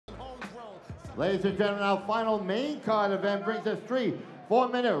Ladies and gentlemen, our final main card event brings us 3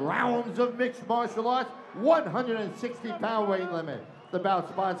 4-minute rounds of mixed martial arts, 160-pound weight limit. The bout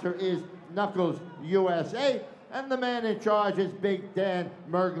sponsor is Knuckles USA, and the man in charge is Big Dan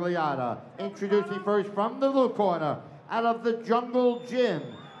Mergliata. Introducing first from the blue corner, out of the Jungle Gym,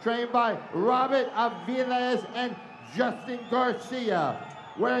 trained by Robert Aviles and Justin Garcia.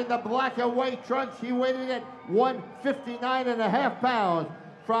 Wearing the black and white trunks, he weighed in at 159.5 pounds.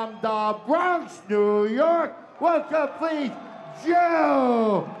 From the Bronx, New York, welcome please,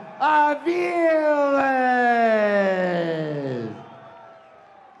 Joe Aviles.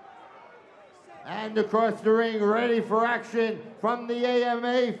 And across the ring, ready for action from the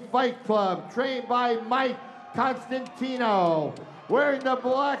AMA Fight Club, trained by Mike Constantino. Wearing the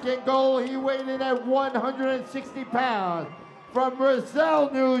black and gold, he weighed in at 160 pounds. From Roselle,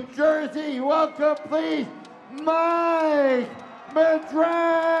 New Jersey, welcome please, Mike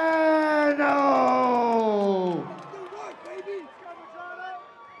Medrano.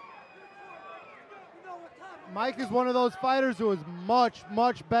 Mike is one of those fighters who is much,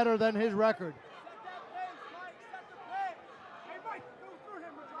 much better than his record.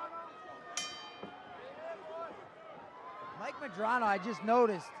 Mike Medrano, I just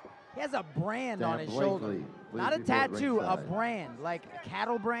noticed, he has a brand on his shoulder. Not a tattoo, a brand, like a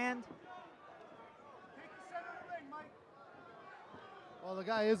cattle brand. Well, the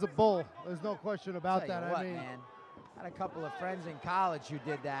guy is a bull. There's no question about that. What, I mean, man, I had a couple of friends in college who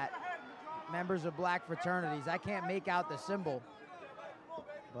did that. Members of black fraternities. I can't make out the symbol,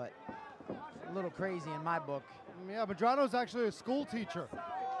 but a little crazy in my book. Yeah, Medrano's actually a school teacher.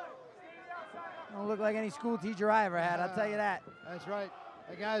 Don't look like any school teacher I ever had, I'll tell you that. That's right.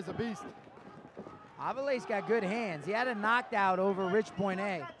 That guy's a beast. Aviles got good hands. He had a knockdown over Rich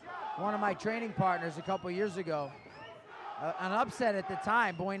Boyne, one of my training partners a couple years ago. An upset at the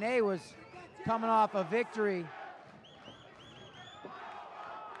time. Boyne was coming off a victory.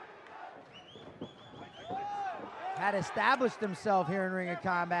 Had established himself here in Ring of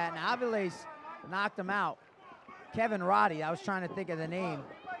Combat, and Aviles knocked him out. Kevin Roddy, I was trying to think of the name.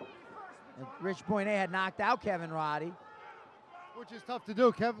 Rich Boyne had knocked out Kevin Roddy. Which is tough to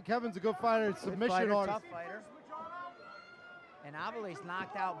do. Kevin's a good fighter, submission artist. Tough fighter. And Aviles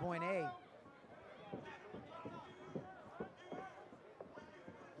knocked out Boyne.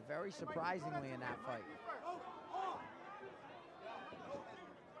 Very surprisingly in that fight.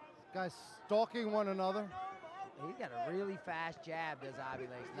 Guys stalking one another. He's got a really fast jab, does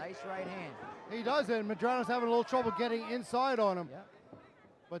Aviles. Nice right hand. He does, and Medrano's having a little trouble getting inside on him. Yep.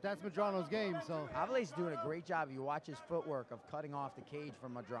 But that's Medrano's game, so. Aviles is doing a great job. You watch his footwork of cutting off the cage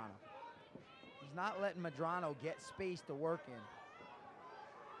from Medrano. He's not letting Medrano get space to work in.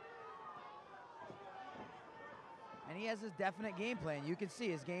 And he has his definite game plan. You can see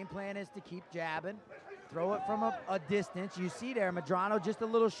his game plan is to keep jabbing, throw it from a distance. You see there, Medrano just a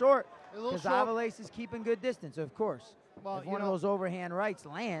little short, because Aviles is keeping good distance, of course. Well, if one of those overhand rights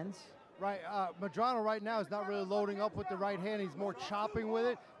lands. Right, Medrano right now is not really loading up with the right hand. He's more chopping with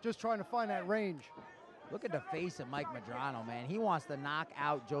it, just trying to find that range. Look at the face of Mike Medrano, man. He wants to knock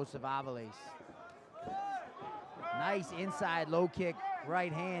out Joseph Aviles. Nice inside low kick,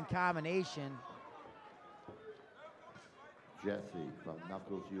 right hand combination. Jesse from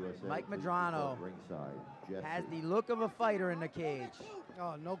Knuckles USA. Mike Medrano has the look of a fighter in the cage.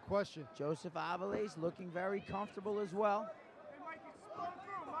 Oh, no question. Joseph Aviles looking very comfortable as well.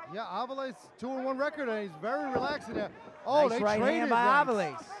 Yeah, Aviles 2-1 record, and he's very relaxed in there. Oh, nice they right traded hand by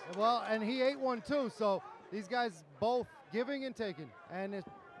Aviles. Well, and he ate one too, so these guys both giving and taking. And it's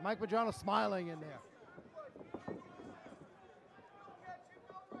Mike Medrano smiling in there.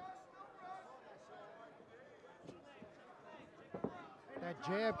 That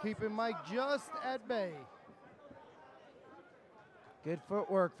jab keeping Mike just at bay. Good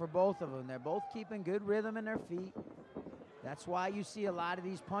footwork for both of them. They're both keeping good rhythm in their feet. That's why you see a lot of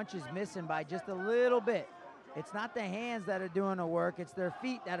these punches missing by just a little bit. It's not the hands that are doing the work, it's their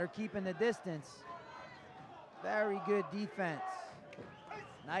feet that are keeping the distance. Very good defense.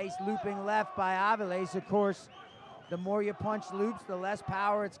 Nice looping left by Aviles. Of course, the more you punch loops, the less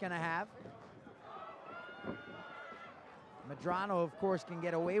power it's gonna have. Medrano, of course, can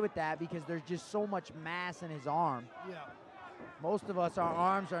get away with that because there's just so much mass in his arm. Yeah. Most of us, our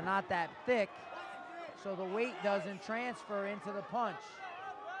arms are not that thick, so the weight doesn't transfer into the punch.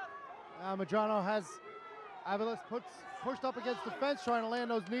 Medrano has Aviles pushed up against the fence, trying to land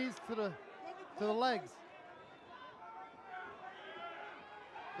those knees to the legs.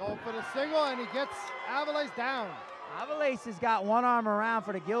 Going for the single, and he gets Aviles down. Aviles has got one arm around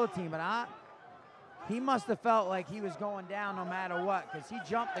for the guillotine, but He must have felt like he was going down no matter what, because he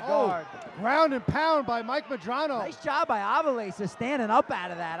jumped the guard. Ground and pound by Mike Medrano. Nice job by Aviles of standing up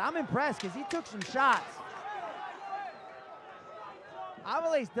out of that. I'm impressed because he took some shots.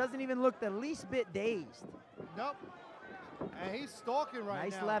 Aviles doesn't even look the least bit dazed. Nope. And he's stalking right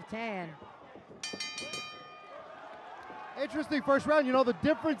now. Nice left hand. Interesting first round. You know, the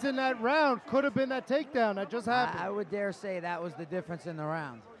difference in that round could have been that takedown that just happened. I would dare say that was the difference in the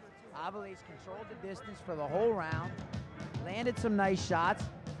round. Aviles controlled the distance for the whole round, landed some nice shots.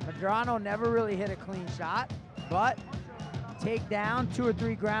 Medrano never really hit a clean shot, but take down 2 or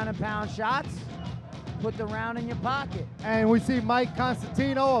 3 ground and pound shots, put the round in your pocket. And we see Mike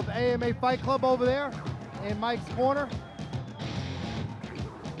Constantino of AMA Fight Club over there in Mike's corner.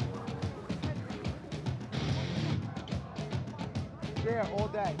 Yeah, all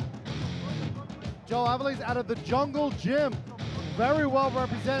day. Joe Aviles out of the Jungle Gym. Very well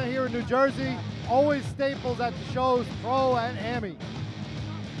represented here in New Jersey. Always staples at the shows, pro and Ami.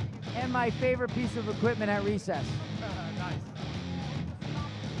 And my favorite piece of equipment at recess. Nice.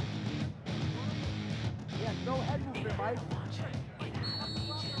 Yeah, no head movement, Mike.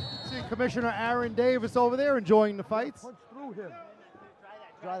 See Commissioner Aaron Davis over there enjoying the fights. Punch through him.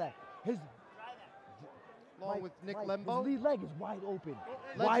 Try that. His Along Mike, with Nick Mike, Lembo. His lead leg is wide open.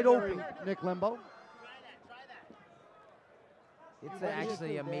 Wide open. Nick Lembo. It's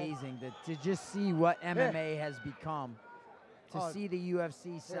actually amazing to just see what MMA has become. To see the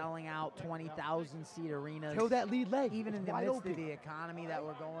UFC selling out 20,000 seat arenas. Kill that lead leg. Even in the midst of the economy that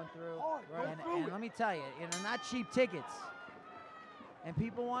we're going through. And let me tell you, not cheap tickets. And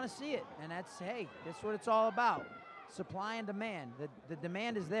people want to see it. And that's what it's all about. Supply and demand. The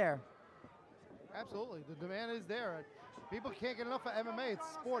demand is there. Absolutely. The demand is there. People can't get enough of MMA. It's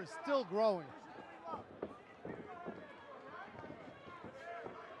sport is still growing.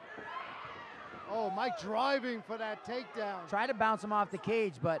 Oh, Mike driving for that takedown. Tried to bounce him off the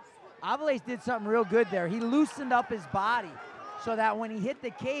cage, but Aviles did something real good there. He loosened up his body so that when he hit the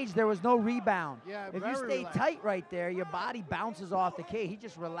cage, there was no rebound. Yeah, if you stay tight right there, your body bounces off the cage. He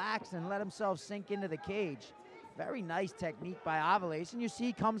just relaxed and let himself sink into the cage. Very nice technique by Aviles, and you see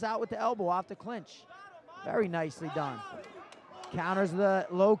he comes out with the elbow off the clinch. Very nicely done. Counters the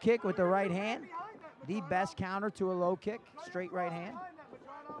low kick with the right hand. The best counter to a low kick, straight right hand.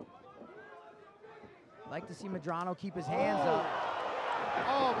 Like to see Medrano keep his hands up.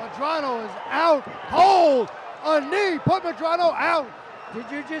 Oh, Medrano is out cold. A knee put Medrano out. Did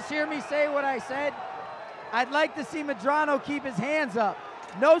you just hear me say what I said? I'd like to see Medrano keep his hands up.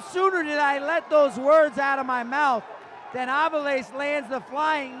 No sooner did I let those words out of my mouth than Aviles lands the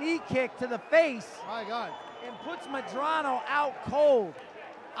flying knee kick to the face. My God. And puts Medrano out cold.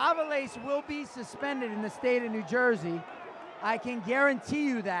 Aviles will be suspended in the state of New Jersey. I can guarantee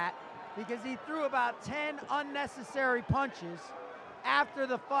you that, because he threw about 10 unnecessary punches after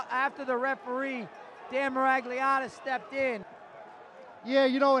the referee, Dan Miragliotta, stepped in. Yeah,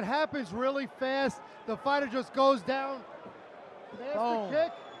 you know, it happens really fast. The fighter just goes down. There's the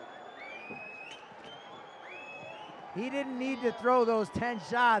kick. He didn't need to throw those 10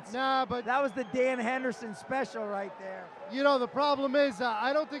 shots. Nah, but that was the Dan Henderson special right there. You know, the problem is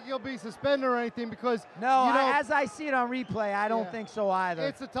I don't think he'll be suspended or anything because, no, you know, as I see it on replay, I don't think so either.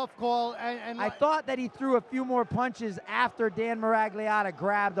 It's a tough call. And I thought that he threw a few more punches after Dan Miragliotta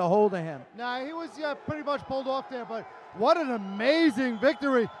grabbed a hold of him. Nah, he was pretty much pulled off there, but what an amazing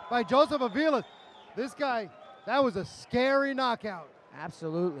victory by Joseph Aviles. This guy, that was a scary knockout.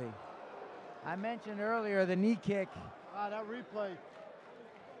 Absolutely. I mentioned earlier the knee kick. Ah, that replay.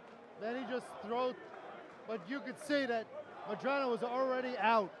 Then he just throws, but you could see that Medrano was already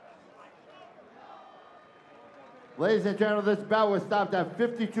out. Ladies and gentlemen, this bout was stopped at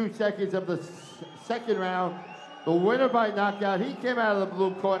 52 seconds of the second round. The winner by knockout, he came out of the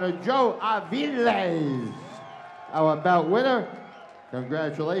blue corner, Joe Aviles. Our bout winner,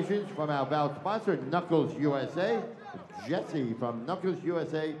 congratulations from our bout sponsor, Knuckles USA. Jesse from Knuckles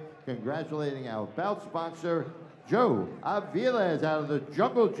USA, congratulating our bout sponsor, Joe Aviles out of the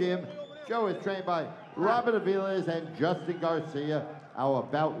Jungle Gym. Joe is trained by Robert Aviles and Justin Garcia, our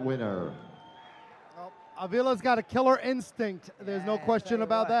bout winner. Well, Aviles got a killer instinct. There's no question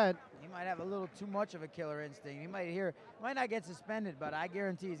about that. He might have a little too much of a killer instinct. He might not get suspended, but I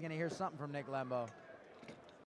guarantee he's going to hear something from Nick Lembo.